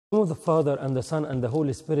of the Father and the Son and the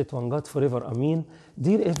Holy Spirit, one God forever. Amen.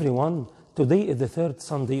 Dear everyone, today is the third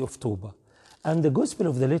Sunday of Toba, and the Gospel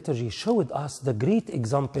of the Liturgy showed us the great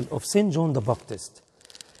example of St. John the Baptist,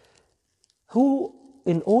 who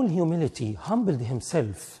in all humility humbled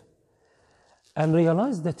himself and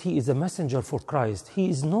realized that he is a messenger for Christ. He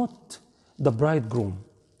is not the bridegroom.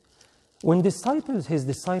 When his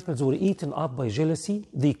disciples were eaten up by jealousy,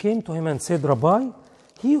 they came to him and said, Rabbi,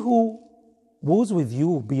 he who was with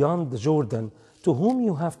you beyond the Jordan, to whom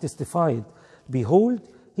you have testified, behold,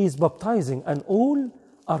 he is baptizing, and all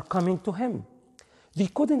are coming to him. They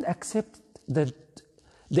couldn't accept that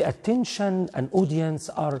the attention and audience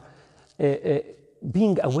are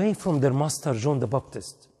being away from their master, John the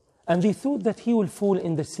Baptist. And they thought that he will fall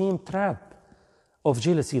in the same trap of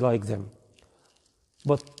jealousy like them.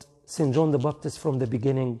 But St. John the Baptist from the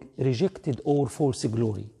beginning rejected all false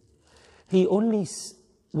glory. He only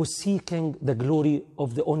was seeking the glory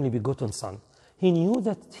of the only begotten Son. He knew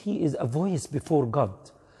that he is a voice before God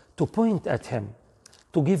to point at him,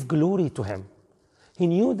 to give glory to him. He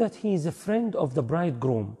knew that he is a friend of the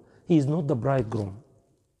bridegroom. He is not the bridegroom.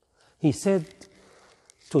 He said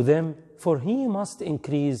to them, for he must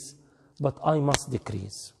increase, but I must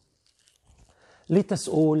decrease. Let us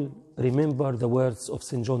all remember the words of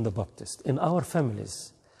St. John the Baptist in our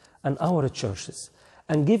families and our churches,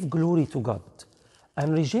 and give glory to God,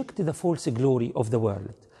 and reject the false glory of the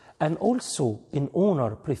world, and also in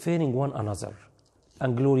honor preferring one another.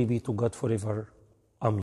 And glory be to God forever.